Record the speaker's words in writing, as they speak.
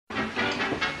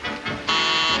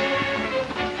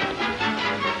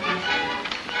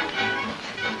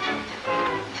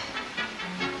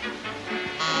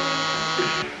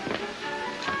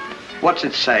What's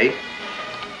it say?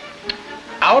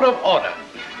 Out of order.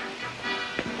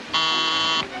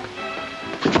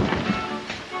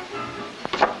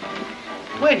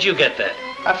 Where'd you get that?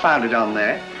 I found it on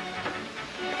there.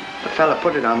 The fella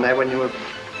put it on there when you were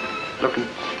looking.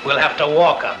 We'll have to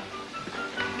walk up.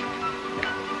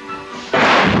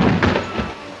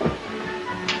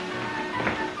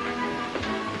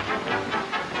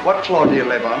 What floor do you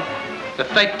live on? The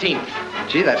 13th.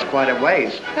 Gee, that's quite a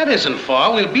ways. That isn't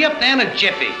far. We'll be up there in a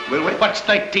jiffy. Will we? What's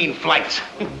 13 flights?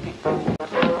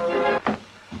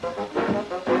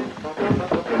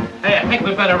 Hey, I think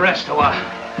we better rest a while.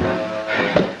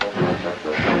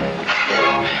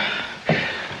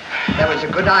 That was a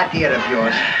good idea of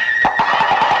yours.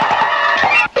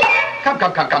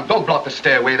 Come. Don't block the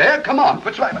stairway there. Come on.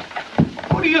 What's right?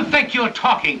 Who do you think you're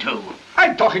talking to?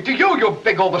 I'm talking to you, you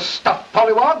big overstuffed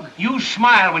pollywog. You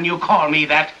smile when you call me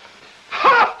that.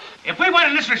 Ha! If we went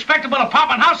in this respectable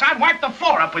apartment house, I'd wipe the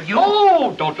floor up with you.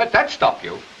 Oh, don't let that stop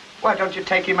you. Why don't you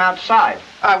take him outside?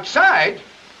 Outside?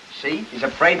 See, he's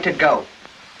afraid to go.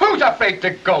 Who's afraid to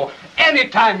go?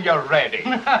 Anytime you're ready.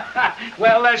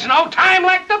 Well, there's no time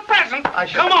like the present.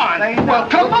 Come on. Well,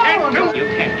 come on. You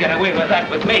can't get away with that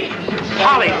with me.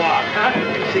 Pollywog, huh?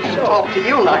 He can talk to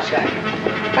you like that.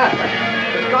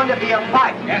 There's going to be a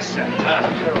fight. Yes, sir.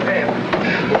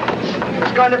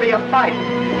 There's going to be a fight.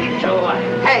 So what?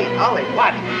 Hey, Ollie.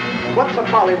 What? What's a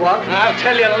pollywog? I'll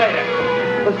tell you later.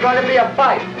 There's going to be a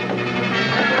fight.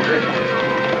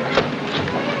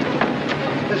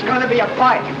 There's going to be a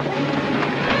fight.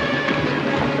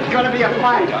 There's going to be a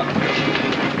fight.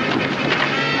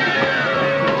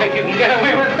 Think you can get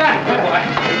away with that, boy?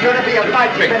 There's going to be a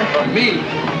fight. For me.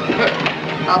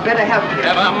 I'll better help you.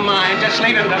 Never mind. Just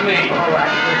leave him to me. All right.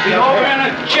 Be over in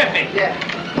a jiffy. Yeah.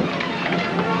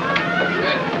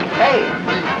 Hey,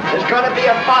 there's going to be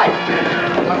a fight.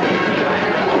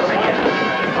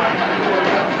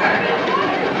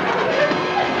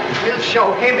 We'll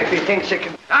show him if he thinks he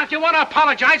can. Now, if you want to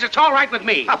apologize, it's all right with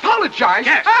me. Apologize?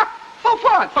 Yes. For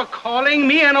what? For calling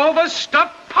me an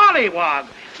overstuffed pollywog.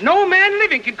 No man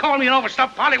living can call me an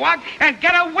overstuffed pollywog and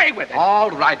get away with it. All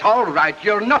right.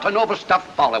 You're not an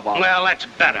overstuffed pollywog. Well, that's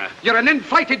better. You're an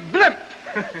inflated blimp.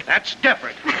 That's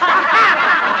different.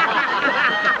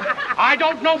 I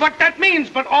don't know what that means,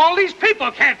 but all these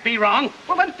people can't be wrong.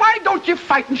 Well, then why don't you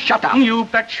fight and shut up? You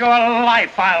bet your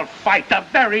life I'll fight. The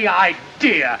very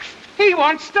idea. He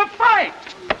wants to fight.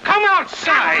 Come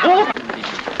outside.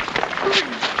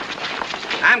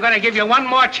 I'm going to give you one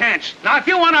more chance. Now, if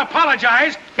you want to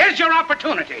apologize, here's your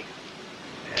opportunity.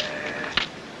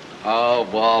 Oh,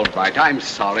 all right. I'm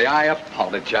sorry. I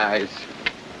apologize.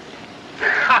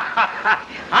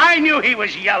 I knew he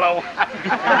was yellow.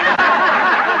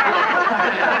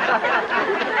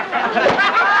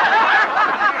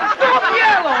 Stop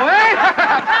yellow, eh?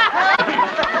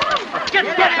 Get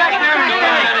back there and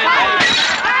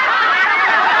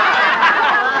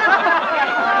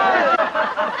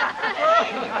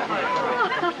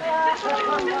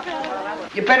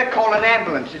You better call an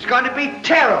ambulance. It's going to be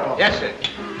terrible. Yes, sir.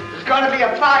 There's going to be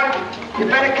a fight. You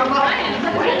better come up.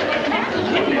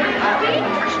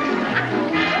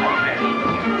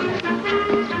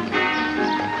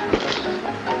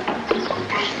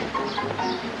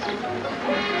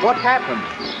 What happened?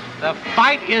 The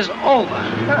fight is over.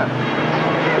 Huh.